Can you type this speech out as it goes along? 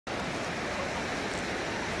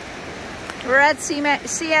We're at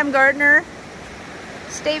CM Gardner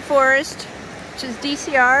State Forest, which is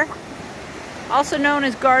DCR, also known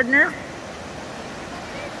as Gardner.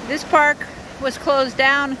 This park was closed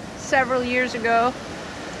down several years ago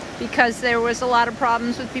because there was a lot of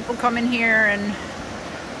problems with people coming here and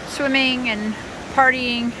swimming and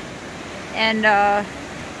partying, and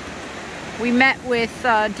we met with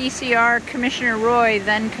DCR Commissioner Roy,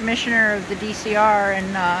 then Commissioner of the DCR,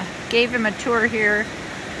 and gave him a tour here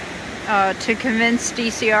to convince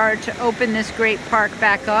DCR to open this great park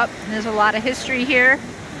back up. And there's a lot of history here.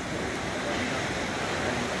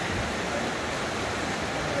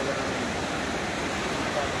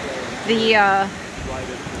 The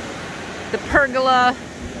pergola,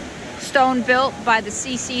 stone built by the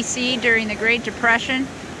CCC during the Great Depression.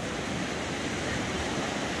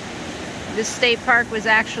 This state park was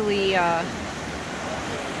actually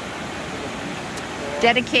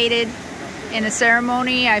dedicated in a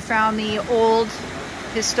ceremony. I found the old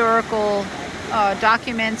historical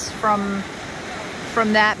documents from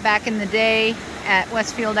that back in the day at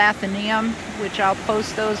Westfield Athenaeum, which I'll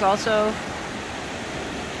post those also.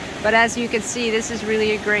 But as you can see, this is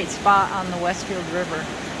really a great spot on the Westfield River.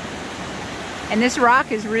 And this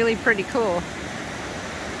rock is really pretty cool.